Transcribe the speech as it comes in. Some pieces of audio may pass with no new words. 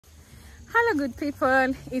Hello good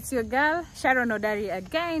people, it's your girl Sharon Odari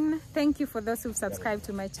again. Thank you for those who've subscribed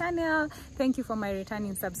to my channel. Thank you for my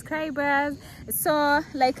returning subscribers. So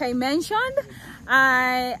like I mentioned,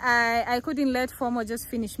 I couldn't let FOMO just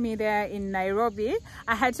finish me there in Nairobi.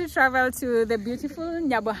 I had to travel to the beautiful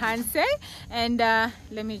Nyabohanse, and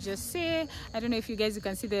let me just see, I don't know if you guys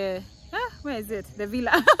can see the where is it? The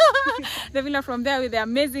villa. The villa from there with the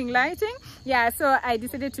amazing lighting. Yeah, so I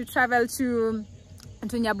decided to travel to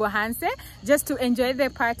Nyabohanse just to enjoy the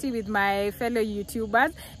party with my fellow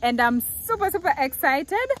YouTubers, and I'm super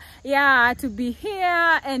excited, yeah, to be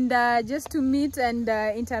here and just to meet and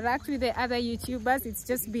interact with the other YouTubers. It's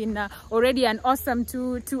just been already an awesome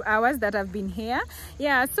two hours that I've been here.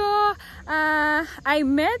 Yeah, so I've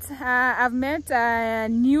met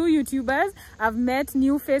new YouTubers, I've met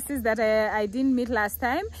new faces that I didn't meet last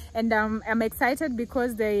time, and I'm excited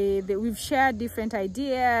because we've shared different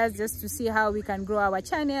ideas just to see how we can grow our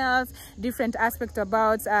channels, different aspects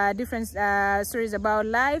about different stories about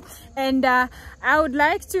life. And I would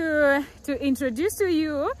like to introduce to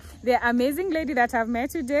you the amazing lady that I've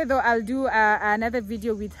met today, though I'll do another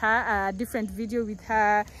video with her, a different video with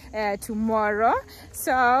her tomorrow.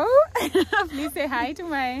 So please say hi to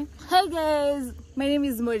my... Hi guys, my name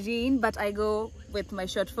is Maureen, but I go with my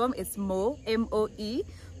short form. It's Mo, M-O-E.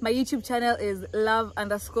 My YouTube channel is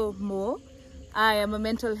love_Mo. I am a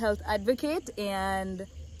mental health advocate, and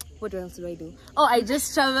what else do I do? Oh, I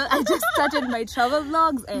just started my travel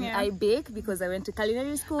vlogs, and I bake because I went to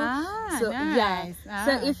culinary school. So nice.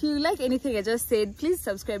 So if you like anything I just said, please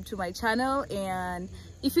subscribe to my channel. And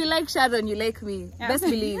if you like Sharon, you like me. Best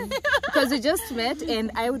believe, because we just met,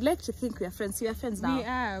 and I would like to think we are friends. We are friends now.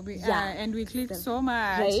 We are, and we clicked so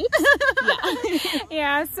much. Right?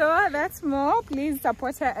 Yeah, so that's Mo. Please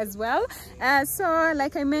support her as well. So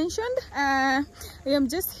like I mentioned, I am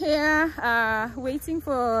just here waiting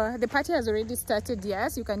for the party. Has already started.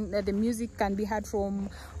 Yes, you can. The music can be heard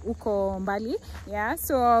from Uko Mbali. Yeah,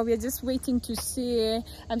 so we're just waiting to see.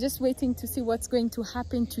 I'm just waiting to see what's going to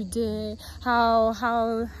happen today.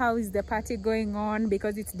 How is the party going on,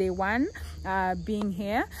 because it's day one being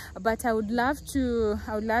here. But I would love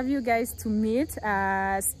you guys to meet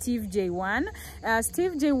Steve J1.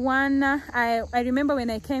 Steve J1, I remember when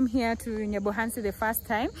I came here to Nyabohanse the first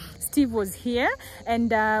time, Steve was here,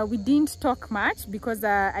 and we didn't talk much because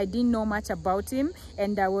I didn't know much about him,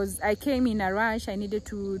 and I came in a rush. I needed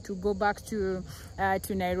to go back to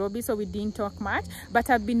Nairobi, so we didn't talk much. But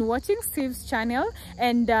I've been watching Steve's channel,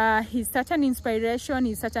 and he's such an inspiration.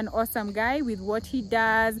 He's such an awesome guy with what he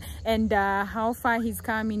does, and how far he's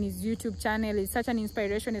come in his YouTube channel. He's such an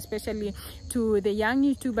inspiration, especially to the young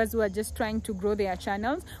YouTubers who are just trying to grow their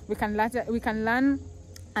channels. We can learn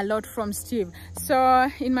a lot from Steve. So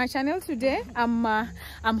in my channel today, I'm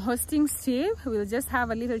hosting Steve. We'll just have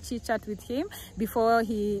a little chit chat with him before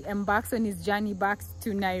he embarks on his journey back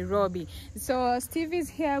to Nairobi. So Steve is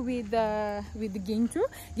here with Gintu.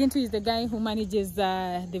 Gintu is the guy who manages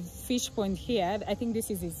the fish pond here. I think this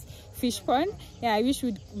is his fish pond. Yeah, I wish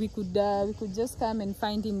we could just come and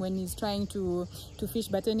find him when he's trying to fish,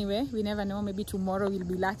 but anyway, we never know. Maybe tomorrow we'll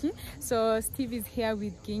be lucky. So Steve is here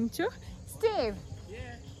with Gintu. Steve,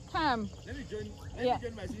 come. Let me join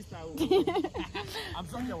my sister. I'm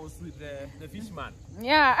sorry I was with the fishman.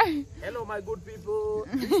 Yeah. Hello, my good people.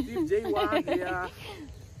 This is Steve J1 here.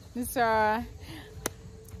 So,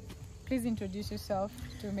 please introduce yourself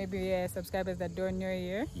to maybe subscribers that don't know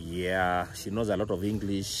you. Yeah, she knows a lot of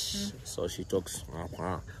English, so she talks.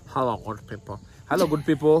 Hello, good people. Hello, good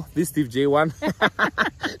people. This is Steve J1.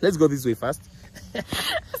 Let's go this way first.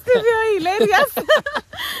 Steve, you're hilarious.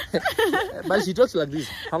 But she talks like this.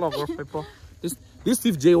 Hello, good people. This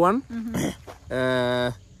Steve J1.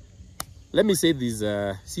 Let me say this.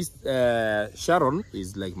 Sharon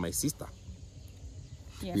is like my sister.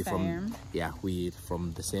 Yes, I am. Yeah, we're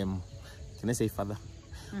from the same. Can I say father?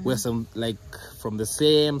 We're from the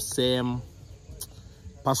same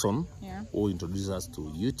person who introduced us to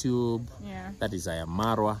YouTube. Yeah. That is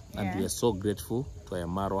Ayamarwa, and we are so grateful to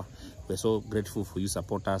Ayamarwa. We're so grateful for you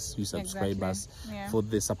supporters, you subscribers, for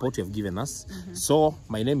the support you have given us. So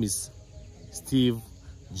my name is Steve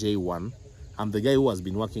J1. I'm the guy who has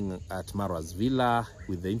been working at Marwa's villa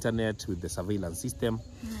with the internet, with the surveillance system,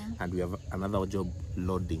 and we have another job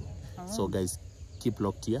loading. So guys, keep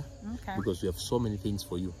locked here, because we have so many things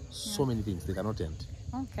for you, so many things, they cannot end.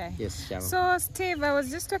 Okay. Yes, Sharon. So Steve, I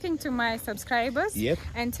was just talking to my subscribers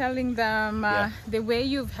and telling them the way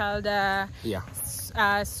you've held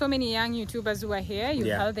so many young YouTubers who are here. You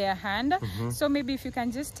held their hand. So maybe if you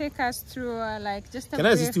can just take us through like just a Can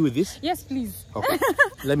I assist you with this? Yes, please. Okay.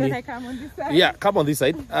 Let me. I come on this side. Yeah, come on this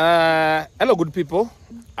side. Hello, good people.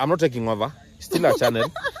 I'm not taking over. Still a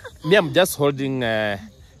channel. Me, I'm just holding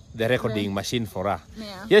the recording machine for her.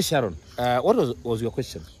 Yeah. Yes, Sharon. What was your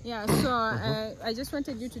question? Yeah, so I just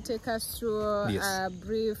wanted you to take us through a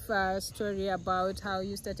brief story about how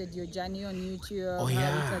you started your journey on YouTube, how it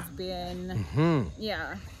has been.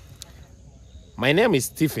 Yeah. My name is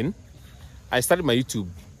Stephen. I started my YouTube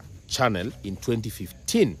channel in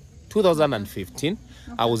 2015.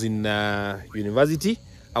 I was in university.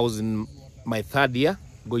 I was in my 3rd year,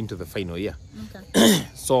 going to the final year. Okay.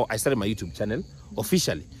 So I started my YouTube channel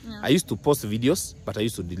officially. I used to post videos, but I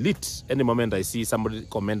used to delete any moment I see somebody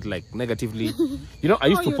comment like negatively. You know, I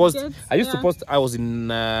used to post. I was in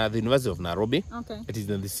the University of Nairobi. Okay. It is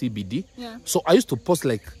in the CBD. Yeah. So I used to post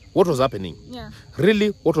like what was happening. Yeah. Really,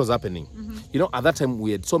 what was happening. You know, at that time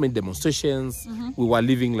we had so many demonstrations. We were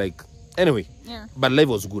living like anyway. Yeah. But life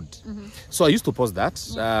was good. So I used to post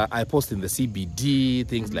that. I post in the CBD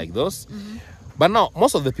things like those. But now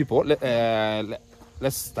most of the people,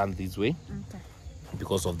 let's stand this way. Okay.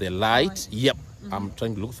 Because of the light. Yep. I'm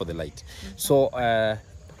trying to look for the light. So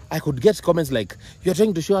I could get comments like, you're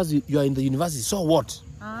trying to show us you are in the university. So what?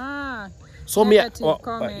 So me,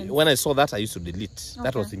 when I saw that, I used to delete.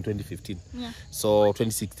 That was in 2015. Yeah. So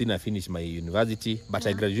 2016, I finished my university, but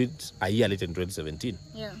I graduated a year later in 2017.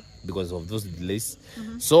 Yeah. Because of those delays.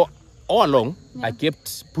 So all along, I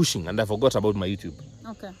kept pushing and I forgot about my YouTube.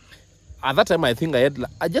 Okay. At that time, I think I had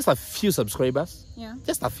just a few subscribers. Yeah.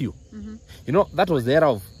 Just a few. You know, that was the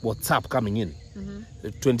era of WhatsApp coming in.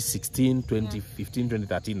 2016, 2015,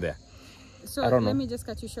 2013 there. So let me just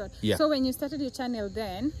cut you short. Yeah. So when you started your channel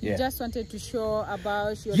then, you just wanted to show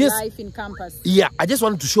about your life in campus. Yeah, I just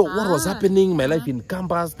wanted to show what was happening, my life in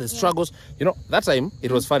campus, the struggles. You know, that time,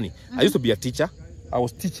 it was funny. I used to be a teacher. I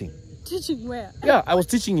was teaching. Teaching where? Yeah, I was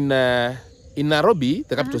teaching in Nairobi,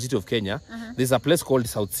 the capital city of Kenya. There's a place called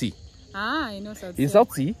South Sea. I know South Sea. In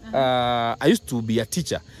South Sea, I used to be a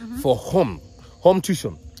teacher for home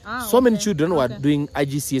tuition. So many children were doing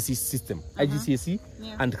IGCSE system, IGCSE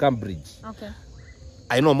and Cambridge. Okay.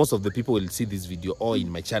 I know most of the people will see this video or in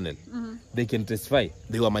my channel. They can testify.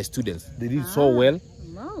 They were my students. They did so well.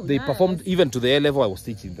 Wow, they performed even to the A level I was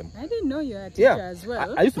teaching them. I didn't know you were a teacher as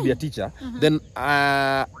well. I used to be a teacher. Then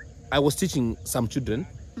I was teaching some children.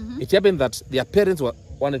 It happened that their parents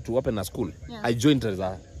wanted to open a school. I joined as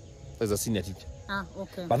a senior teacher.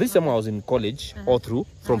 Okay. But this time I was in college all through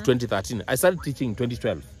from 2013. I started teaching in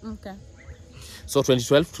 2012. Okay. So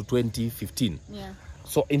 2012 to 2015. Yeah.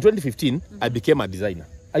 So in 2015, I became a designer.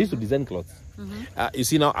 I used to design clothes. You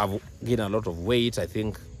see now I've gained a lot of weight, I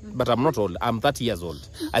think. But I'm not old. I'm 30 years old.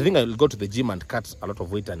 I think I will go to the gym and cut a lot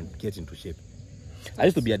of weight and get into shape. I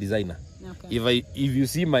used to be a designer. Okay. If you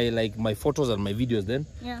see my photos and my videos then,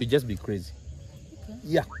 you just be crazy.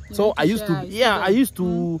 Yeah. So I used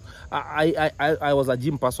to I was a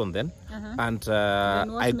gym person then, and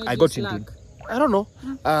I got into I don't know.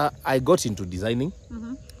 I got into designing.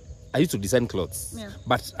 I used to design clothes,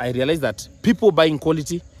 but I realized that people buying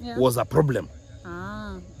quality was a problem.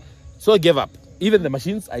 So I gave up. Even the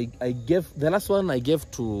machines I gave, the last one I gave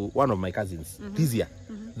to one of my cousins this year.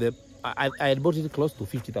 I had bought it close to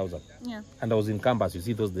 50,000. Yeah. And I was in campus, you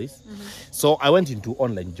see those days. So I went into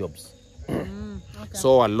online jobs. Okay.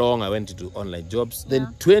 So along I went into online jobs.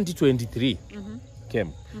 Then 2023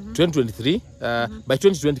 came. 2023, by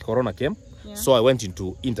 2020 Corona came. So I went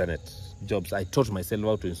into internet jobs. I taught myself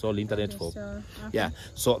how to install internet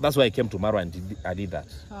so that's why I came to Marwa and I did that.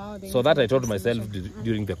 So that I taught myself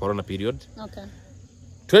during the Corona period. Okay.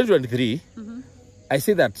 2023, I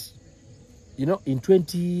say that, you know, in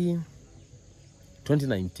 2019,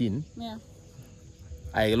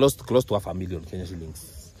 I lost close to 500,000 Kenya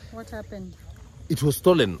shillings. What happened? It was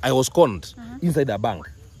stolen. I was conned inside a bank.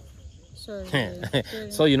 Sorry.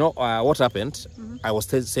 So you know what happened? I was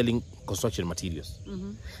selling construction materials.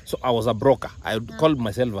 So I was a broker. I would call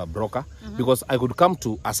myself a broker because I could come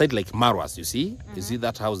to a site like Marwa's. You see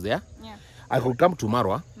that house there? Yeah. I could come to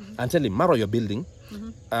Marwa and tell him, Marwa, you're building.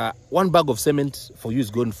 One bag of cement for you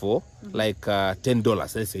is going for like $10.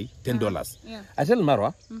 Let's say $10. Yeah. I tell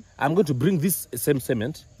Marwa, I'm going to bring this same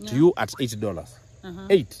cement to you at $8.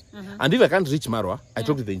 And if I can't reach Marwa, I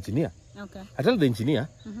talk to the engineer. Okay. I tell the engineer,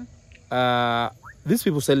 these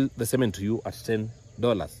people sell the cement to you at $10.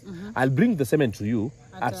 I'll bring the cement to you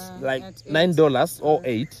at like $9 or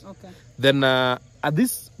 $8. Okay. Then at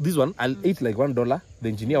this one, I'll eat like $1. The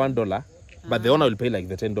engineer $1. but the owner will pay like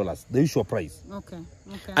the $10, the usual price. Okay.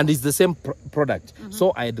 And it's the same product.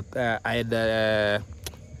 So I had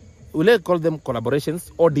will I call them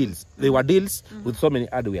collaborations or deals? They were deals with so many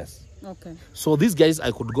hardwares. Okay. So these guys,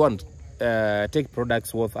 I could go and take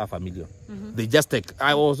products worth $500,000. They just take.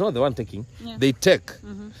 I was not the one taking. Yeah. They take.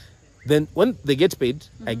 Then when they get paid,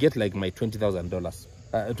 I get like my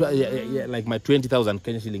 $20,000, like my 20,000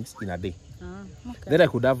 Kenya shillings in a day. Okay. Then I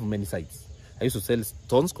could have many sites. I used to sell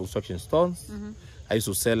stones, construction stones. I used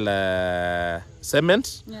to sell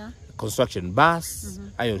cement, construction bars,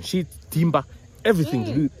 iron sheet, timber, everything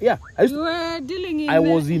to do. Yeah, you were dealing in. I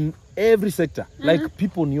was in every sector. Like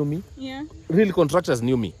people knew me. Yeah. Really, contractors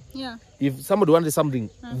knew me. Yeah. If somebody wanted something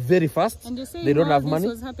very fast, and you say they don't have money.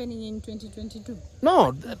 This was happening in 2022.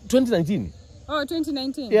 No, 2019. Oh,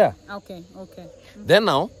 2019. Yeah. Okay. Then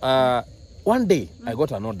now, one day I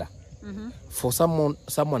got an order for someone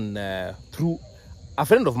through a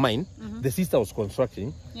friend of mine. The sister was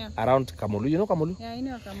constructing around Kamulu. You know Kamulu? Yeah, I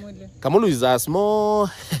know Kamulu. Kamulu is a small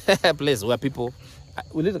place where people,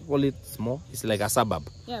 will it call it small? It's like a suburb.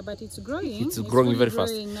 Yeah, but it's growing. It's growing very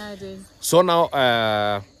fast. Nowadays. So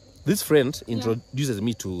now, this friend introduces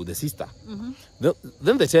me to the sister.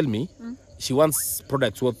 Then they tell me she wants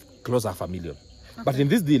products worth close to $500,000. Okay. But in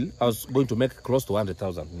this deal, I was going to make close to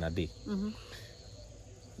 100,000 in a day.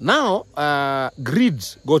 Now, greed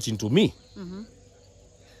got into me.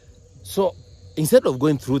 So instead of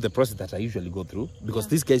going through the process that I usually go through, because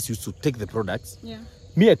these guys used to take the products,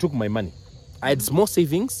 me, I took my money. I had small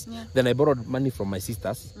savings, then I borrowed money from my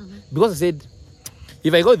sisters, because I said,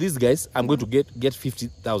 if I go with these guys, I'm going to get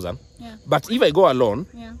 50,000. But if I go alone,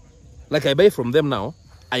 like I buy from them now,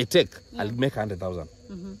 I take, I'll make 100,000.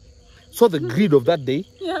 So the greed of that day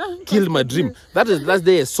killed my dream. That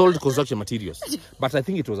day I sold construction materials. But I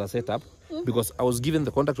think it was a setup because I was given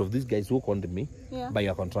the contact of these guys who conned me by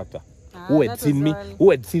a contractor who had seen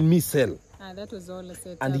me sell. That was all a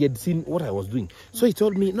setup. And he had seen what I was doing. So he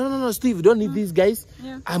told me, no, Steve, you don't need these guys.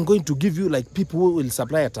 I'm going to give you like people who will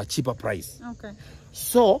supply at a cheaper price. Okay.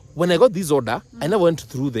 So when I got this order, I never went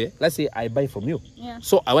through there. Let's say I buy from you.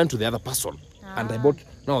 So I went to the other person and I bought.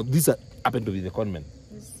 Now these happened to be the conmen.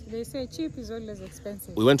 They say cheap is always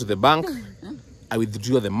expensive. We went to the bank. I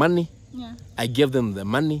withdrew the money. I gave them the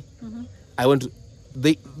money. I went to,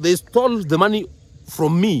 they stole the money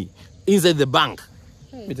from me inside the bank.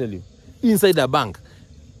 Let me tell you, inside the bank.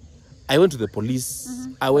 I went to the police.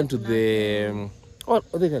 I went to the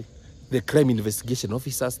what they call the crime investigation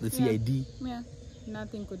officers, the CID.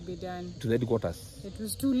 Nothing could be done. To the headquarters. It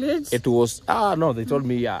was too late. It was no. They told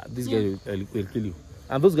me this guy will kill you,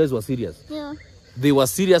 and those guys were serious. They were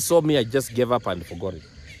serious. So me, I just gave up and forgot it.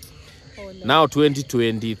 Now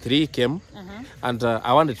 2023 came, and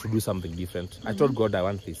I wanted to do something different. I told God I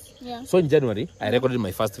want this. So in January, I recorded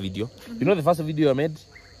my first video. You know the first video I made?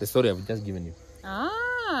 The story I've just given you.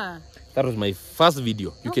 That was my first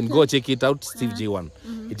video. You can go check it out, Steve J1.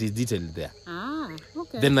 It is detailed there.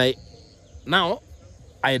 Then now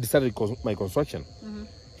I had started my construction.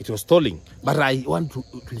 It was stalling, but I want to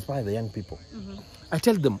inspire the young people. I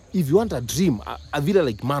tell them, if you want a dream, a villa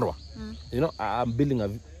like Marwa, you know, I'm building a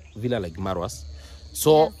villa like Marwa's.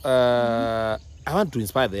 So I want to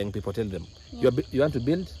inspire the young people. Tell them, you want to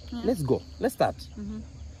build? Let's go. Let's start.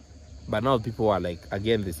 But now people are like,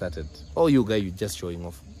 again, they started, oh, you guy, you're just showing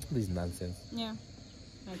off. This is nonsense.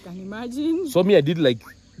 I can imagine. So me, I did like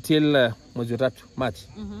till March.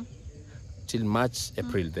 Till March,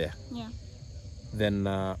 April there. Then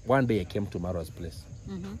one day I came to Marwa's place.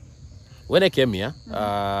 When I came here,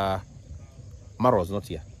 Marwa was not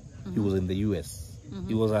here. He was in the US.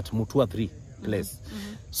 He was at Mutua 3 place.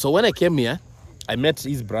 So when I came here, I met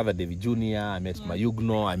his brother David Jr., I met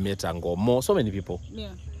Mayugno, I met Angomo, so many people.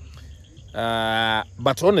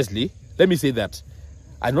 But honestly, let me say that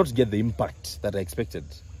I did not get the impact that I expected,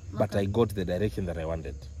 but I got the direction that I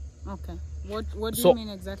wanted. What do you mean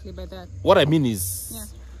exactly by that? What I mean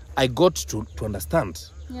is, I got to understand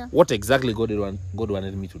what exactly God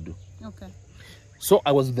wanted me to do. So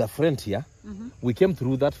I was with a friend here. We came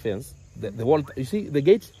through that fence, the wall. You see the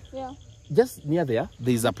gate? Just near there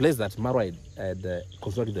is a place that Marwa had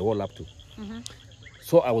constructed the wall up to.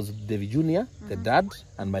 So I was David Jr., the dad,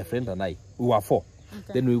 and my friend and I. We were 4.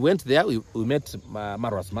 Then we went there. We met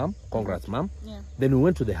Marwa's mom, Congrats mom. Then we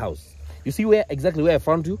went to the house. You see exactly where I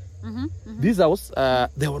found you? This house,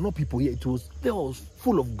 there were no people here. It was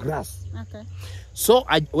full of grass. So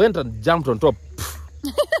I went and jumped on top.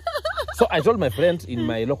 So I told my friend in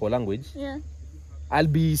my local language, I'll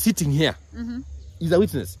be sitting here. He's a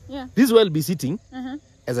witness. This is where I'll be sitting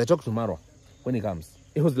as I talk to Marwa when he comes.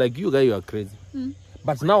 It was like, you guy, you are crazy.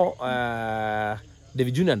 But now,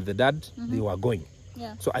 David Jr. and the dad, they were going.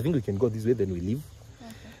 Yeah. So I think we can go this way, then we leave.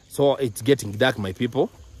 Okay. So it's getting dark, my people.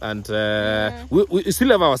 And we still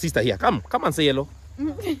have our sister here. Come and say hello.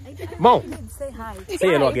 Mo. Say hi. Say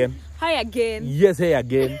hello again. Hi again. Yes, hey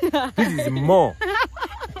again. This is Mo.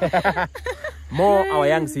 Mo, our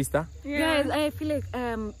young sister. Guys, I feel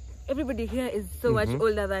like everybody here is so much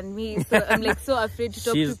older than me, so I'm like so afraid to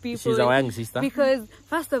talk to people. She's our young sister. Because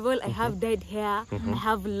first of all, I have dyed hair, I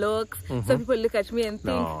have locks, so people look at me and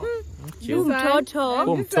think, boom toto,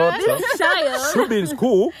 Boom toto. this child. Should be in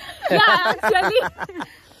school. Yeah, actually.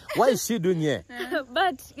 What is she doing here?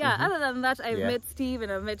 But yeah, other than that, I've met Steve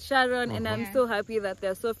and I've met Sharon, and I'm so happy that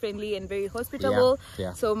they're so friendly and very hospitable.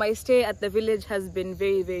 Yeah. So my stay at the village has been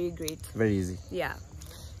very, very great. Very easy. Yeah.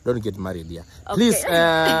 Don't get married here. Okay. Please,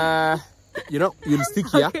 you know, you'll stick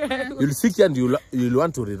here. You'll stick here and you'll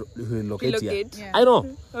want to relocate here. Yeah. I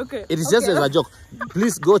know. Okay. It is just as a joke.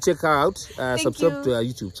 Please go check her out. Subscribe you. to our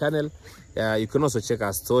YouTube channel. You can also check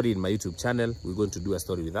our story in my YouTube channel. We're going to do a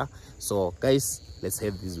story with her. So, guys, let's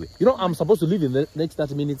head this way. You know, I'm supposed to leave in the next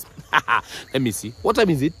 30 minutes. Let me see. What time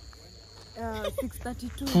is it?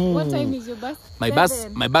 6:32. What time is your bus? My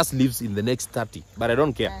bus leaves in the next 30, but I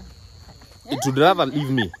don't care. It would rather leave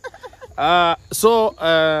me. This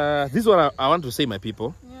is what I want to say, my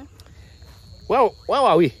people. Yeah. Well, where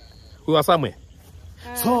were we? We were somewhere.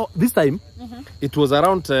 So this time, it was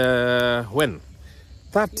around when?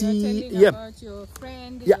 30. You about your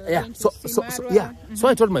friend. Yeah. So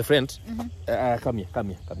I told my friend, come here,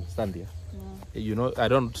 stand here. You know, I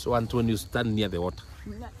don't want when you stand near the water.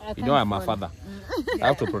 You know, I'm a father. I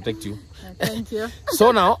have to protect you. Thank you.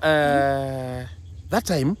 So now, that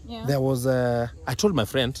time, there was, I told my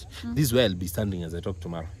friend, this is where I'll be standing as I talk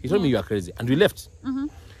tomorrow. He told me you are crazy. And we left.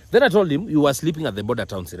 Then I told him, you were sleeping at the border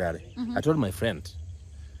town, Sirare. I told my friend,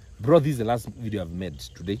 bro, this is the last video I've made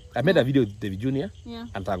today. I made a video with David Jr.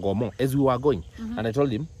 and Tagomo as we were going. And I told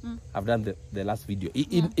him, I've done the last video.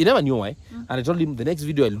 He never knew why. And I told him, the next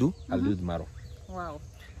video I'll do it tomorrow. Wow.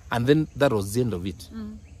 And then that was the end of it.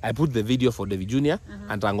 I put the video for David Jr.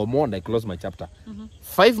 and Tangomo, and I closed my chapter.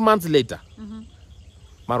 5 months later,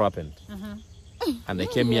 Maro happened. And I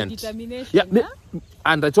came here and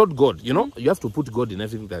and I told God, you know, you have to put God in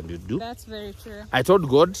everything that you do. That's very true. I told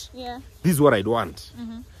God, Yeah. this is what I want.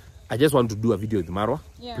 I just want to do a video with Marwa.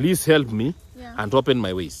 Yeah. Please help me Yeah. and open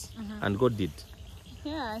my ways. And God did.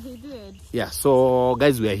 Yeah, he did. Yeah, so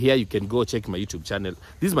guys, we are here. You can go check my YouTube channel.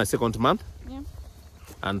 This is my second month. Yeah.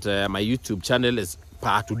 And my YouTube channel is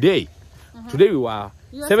today. Today we were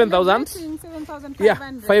 7,000. 7,500. Yeah,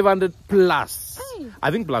 500 plus. Hey. I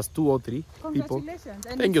think plus 2 or 3 people. Congratulations.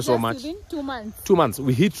 And Thank you it's so just much. Within 2 months. 2 months.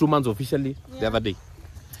 We hit 2 months officially the other day.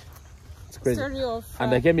 It's crazy. Story of,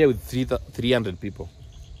 And I came here with 300 people.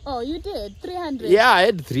 Oh, you did? 300? Yeah, I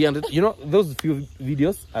had 300. You know, those few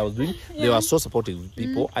videos I was doing, they were so supportive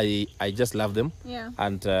people. I just love them. Yeah.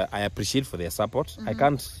 And I appreciate for their support. I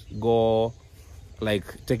can't go like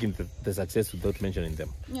taking the success without mentioning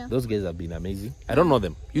them. Yeah. Those guys have been amazing. I don't know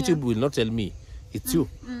them. YouTube will not tell me it's you,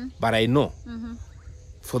 but I know.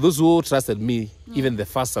 For those who trusted me, even the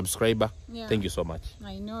first subscriber, thank you so much.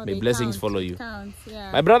 I know. May blessings follow you. Counts,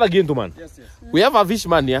 yeah. My brother Gintuman. Yes, yes. We have a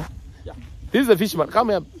fishman here. Yeah. This is a fishman. Come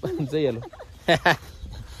here and say hello.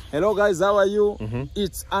 Hello guys, how are you?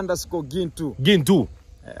 It's underscore Gintu. Gintu.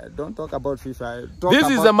 Don't talk about fish. This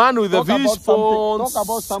is the man with the fish phones. Talk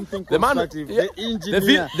about something The man, constructive. yeah, The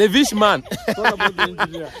engineer. the fish man. Talk about the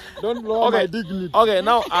engineer. Don't blow my dignity. Okay,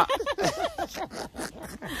 now,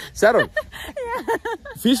 Sharon,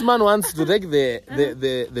 Fishman wants to take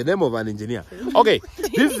the name of an engineer. Okay,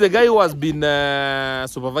 this is the guy who has been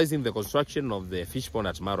supervising the construction of the fish pond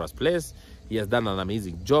at Marwa's place. He has done an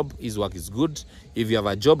amazing job. His work is good. If you have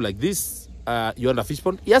a job like this, you want a fish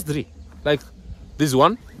pond, he has 3. Like this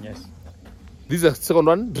one. Yes. This is the second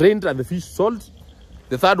one, drained and the fish sold.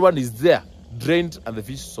 The third one is there, drained and the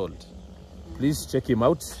fish sold. Please check him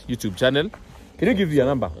out, YouTube channel. Can you give your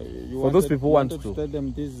number for those people who want to tell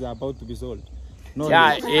them this is about to be sold? No,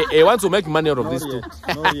 yeah, he wants to make money out of this too.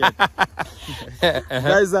 Not yet.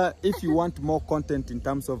 Guys, if you want more content in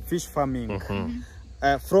terms of fish farming,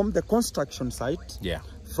 from the construction site,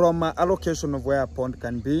 from allocation of where a pond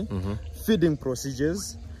can be, feeding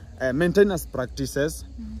procedures, maintenance practices,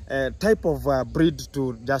 type of breed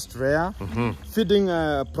to just rear, feeding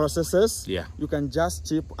processes, you can just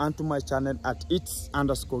chip onto my channel at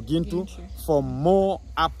its_Gintu for more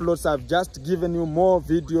uploads. I've just given you more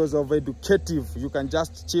videos of educative. You can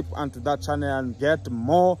just chip onto that channel and get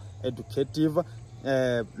more educative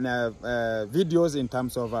videos in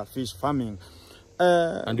terms of fish farming.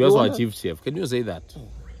 And you also achieve chef. Can you say that?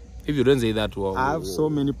 If you don't say that, well, I have so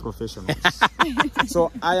many professionals.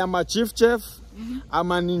 So I am a chief chef.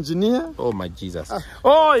 I'm an engineer. Oh my Jesus.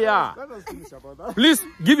 Oh yeah. Let us finish about that. Please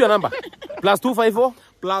give your number. +254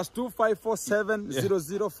 +254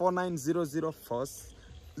 70049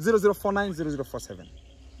 0049 0047.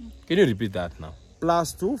 Can you repeat that now?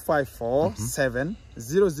 +254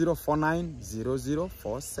 70049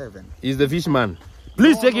 0047. He's the fish man.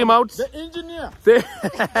 Please check him out. The engineer.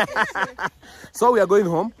 So we are going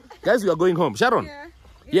home. Guys, we are going home. Sharon. Yeah.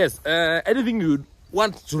 Yes. Anything you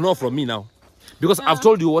want to know from me now? Because I've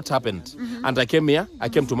told you what happened. And I came here. I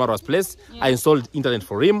came to Marwa's place. I installed internet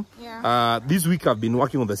for him. This week I've been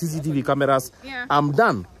working on the CCTV cameras. I'm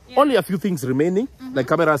done. Only a few things remaining, like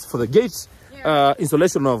cameras for the gates,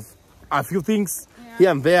 installation of a few things here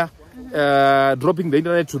and there, dropping the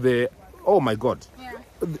internet to the... Oh my God.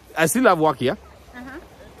 I still have work here.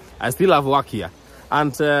 I still have work here.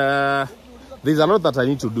 And there's a lot that I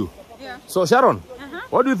need to do. So Sharon,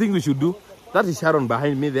 what do you think we should do? That is Sharon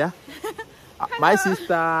behind me there. My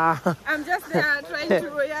sister. I'm just there trying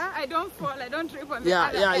to, I don't fall, I don't trip on the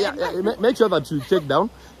other end. Make sure that you check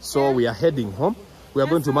down. So we are heading home. We are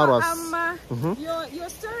going to Marwa's. Your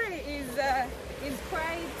story is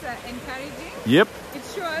quite encouraging. Yep. It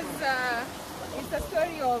shows it's a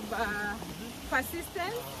story of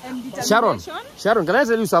persistence and determination. Sharon, can I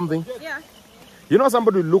tell you something? Yeah. You know,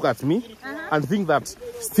 somebody will look at me and think that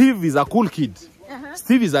Steve is a cool kid.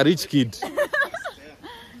 Steve is a rich kid.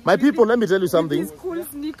 My people, let me tell you something. These cool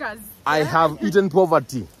sneakers. I have eaten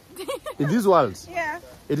poverty in this world. Yeah.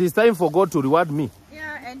 It is time for God to reward me.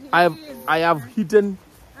 Yeah, and I have eaten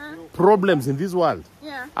problems in this world.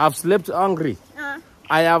 Yeah. I've slept hungry.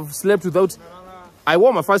 I have slept without... I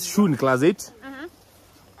wore my first shoe in class 8.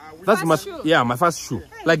 That's my shoe? Yeah, my first shoe.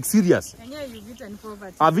 Like serious. And yeah, you've eaten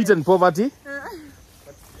poverty. I've eaten poverty.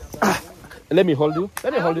 Let me hold you.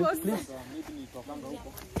 Let me hold you, please.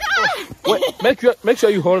 Wait, make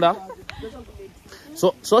sure you hold her.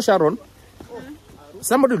 So Sharon,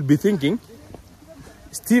 somebody will be thinking,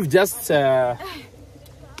 Steve just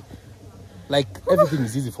like everything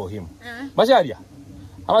is easy for him. Masharia,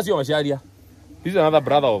 how much your Masharia? This is another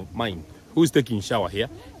brother of mine who is taking shower here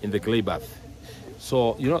in the clay bath.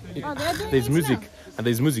 So you know, there's music and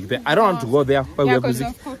there's music there. I don't want to go there where we have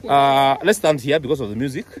music. Let's stand here because of the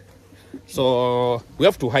music. So we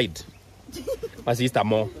have to hide. My sister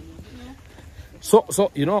more.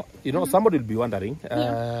 So you know, somebody will be wondering.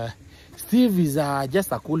 Steve is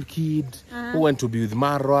just a cool kid who went to be with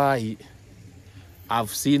Marwa.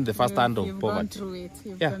 I've seen the first hand of poverty.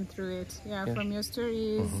 You've gone through it. Yeah, from your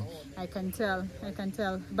stories, I can tell.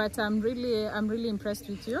 But I'm really impressed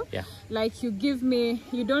with you. Yeah. Like you give me,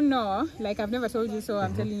 you don't know, like I've never told you, so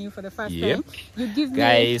I'm telling you for the first time. You give me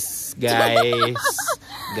guys.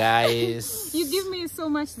 You give me so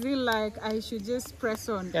much zeal, like I should just press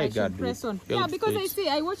on. I should press on. Yeah, because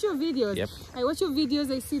I watch your videos. I watch your videos,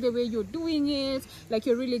 I see the way you're doing it, like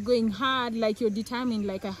you're really going hard, like you're determined,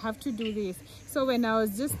 like I have to do this. So when I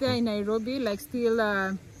was just there in Nairobi, like still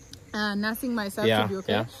nursing myself to be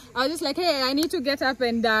okay, I was just like, hey, I need to get up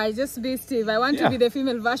and just be Steve. I want to be the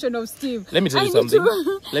female version of Steve. Let me tell you something.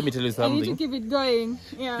 Let me tell you something. I need to keep it going.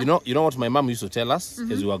 Yeah. You know what my mom used to tell us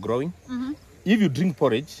as we were growing? If you drink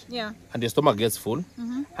porridge and your stomach gets full,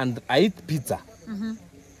 and I eat pizza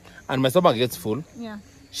and my stomach gets full,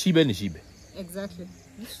 shibe ni shibe. Exactly.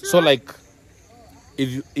 So like,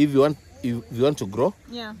 if you want to grow,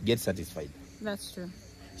 get satisfied. That's true.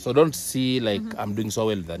 So don't see like I'm doing so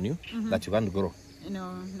well than you that you can't grow.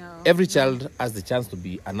 No. Every child has the chance to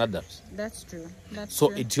be an adult. That's true.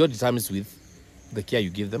 So it's your determines with the care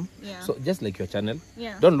you give them. So just like your channel,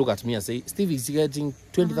 don't look at me and say Steve is getting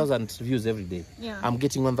 20,000 views every day. I'm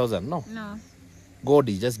getting 1,000. No. God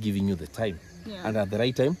is just giving you the time, and at the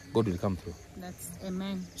right time, God will come through. That's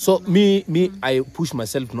amen. So me, I push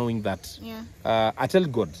myself knowing that. I tell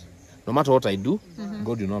God, no matter what I do,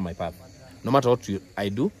 God, you know my path. No matter what I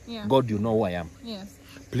do, God, you know who I am. Yes.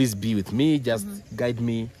 Please be with me, just guide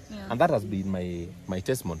me. And that has been my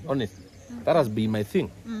testimony, honestly. That has been my thing.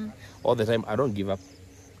 All the time, I don't give up.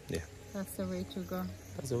 Yeah. That's the way to go.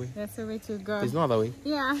 That's the way. That's the way to go. There's no other way.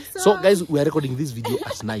 Yeah. So guys, we are recording this video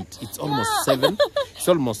at night. It's almost 7. It's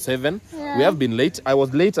almost 7. We have been late. I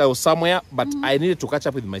was late. I was somewhere, but I needed to catch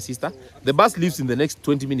up with my sister. The bus leaves in the next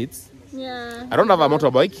 20 minutes. Yeah. I don't have a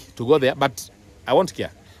motorbike to go there, but I won't care.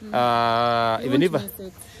 Even if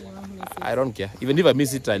I don't care. Even if I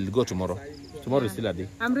miss it, I'll go tomorrow. Tomorrow is still a day.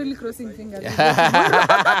 I'm really crossing fingers.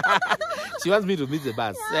 She wants me to miss the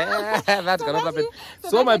bus. That cannot happen.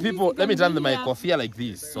 So my people, let me turn my coffee like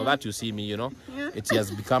this so that you see me, you know. It has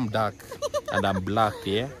become dark and I'm black,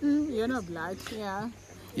 You're not black,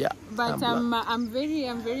 Yeah. But I'm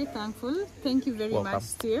very thankful. Thank you very much,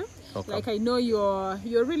 Steve. Like I know you're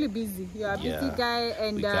really busy. You're a busy guy,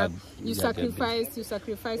 and you sacrifice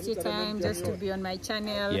your time just to be on my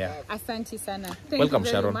channel. Asante sana. Thank you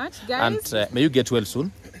very much, guys. And may you get well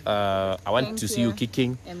soon. I want to see you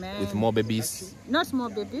kicking with more babies. Not more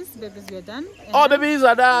babies. Babies we're done. Oh, babies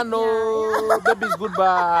are done. No, babies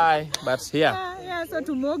goodbye. But yeah. So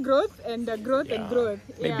to more growth and growth and growth.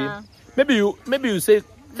 Maybe you say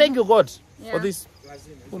thank you God for this.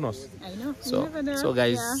 Who knows? I know. So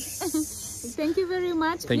guys, thank you very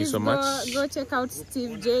much. Thank you so much. Go check out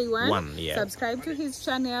Steve J1. Subscribe to his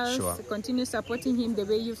channel. Continue supporting him the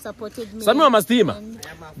way you've supported me. Samuel Mastima.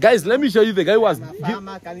 Guys, let me show you the guy who was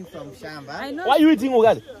coming from Shamba. Why are you eating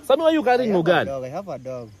ugali? Samuel, why are you carrying ugali? I have a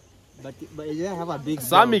dog. But you don't have a big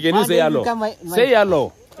Sammy, can you say hello? Say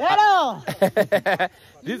hello. Hello.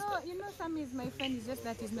 You know Sammy is my friend. It's just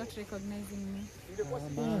that he's not recognizing me.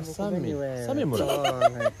 Sammy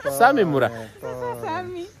Mura.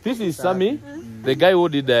 Sammy. This is Sammy, the guy who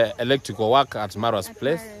did the electrical work at Marwa's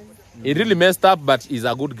place. He really messed up, but he's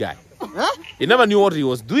a good guy. He never knew what he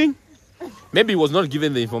was doing. Maybe he was not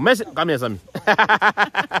given the information. Come here, Sammy.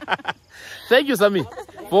 Thank you, Sammy,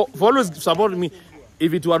 for always supporting me.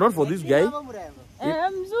 If it were not for this guy,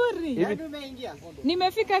 mzuri.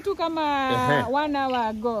 Nimefika tu kama 1 hour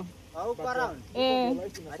ago.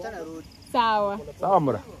 Sawa. Sawa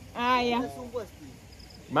Mura. Aya.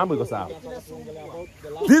 Mambo iko sawa.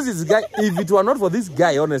 This is guy. If it were not for this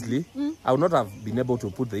guy, honestly, I would not have been able to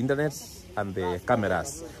put the internet and the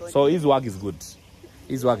cameras. So his work is good.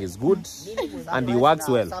 His work is good, and he works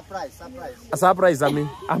well. Surprise, I mean,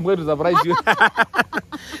 I'm going to surprise you.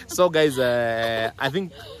 So guys, I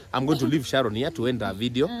think I'm going to leave Sharon here to end our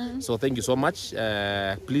video. So thank you so much.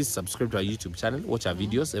 Please subscribe to our YouTube channel, watch our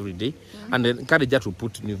videos every day, and then encourage her to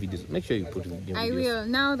put new videos. Make sure you put new videos. I will.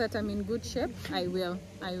 Now that I'm in good shape, I will.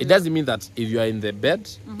 It doesn't mean that if you are in the bed,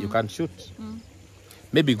 you can't shoot.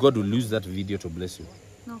 Maybe God will use that video to bless you.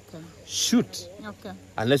 Okay. Shoot. Okay.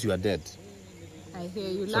 Unless you are dead. I hear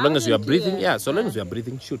you. So long as you are breathing, so long as you are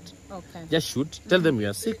breathing, shoot. Okay. Just shoot. Tell them you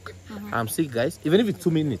are sick. I'm sick, guys. Even if it's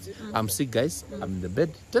 2 minutes, I'm sick, guys. I'm in the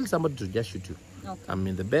bed. Tell somebody to just shoot you. Okay. I'm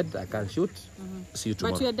in the bed. I can't shoot. See you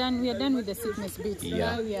tomorrow. But we are done with the sickness bit.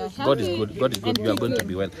 Yeah. We are God is good. God is good. You are going to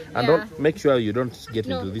be well. And don't make sure you don't get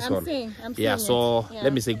into this one. Yeah. So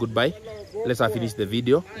let me say goodbye. Let's finish the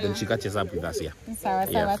video. Then she catches up with us here.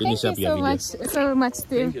 Finish up your video. So much,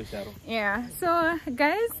 Steve. Thank you, Sharon. Yeah. So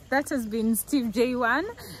guys, that has been Steve J1.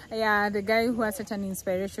 Yeah, the guy who has such an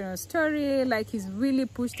inspirational story. Like he's really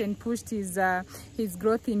pushed his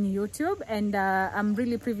growth in YouTube, and I'm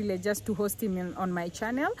really privileged just to host him on my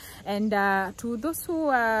channel. And to those who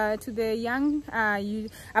to the young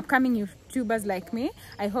upcoming YouTubers like me,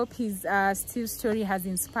 I hope his Steve's story has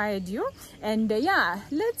inspired you. And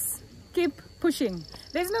let's keep pushing.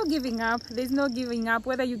 There's no giving up.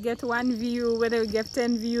 Whether you get 1 view, whether you get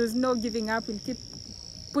 10 views, no giving up. We'll keep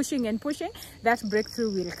pushing and pushing. That breakthrough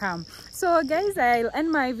will come. So guys, I'll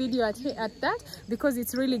end my video at that, because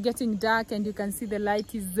it's really getting dark, and you can see the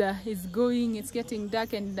light is going. It's getting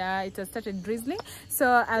dark, and it has started drizzling.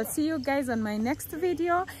 So I'll see you guys on my next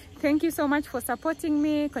video. Thank you so much for supporting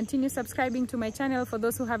me. Continue subscribing to my channel for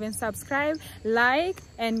those who haven't subscribed. Like,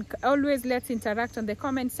 and always let's interact on the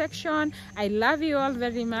comment section. I love you all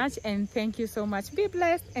very much, and thank you so much. Be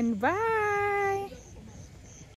blessed, and bye.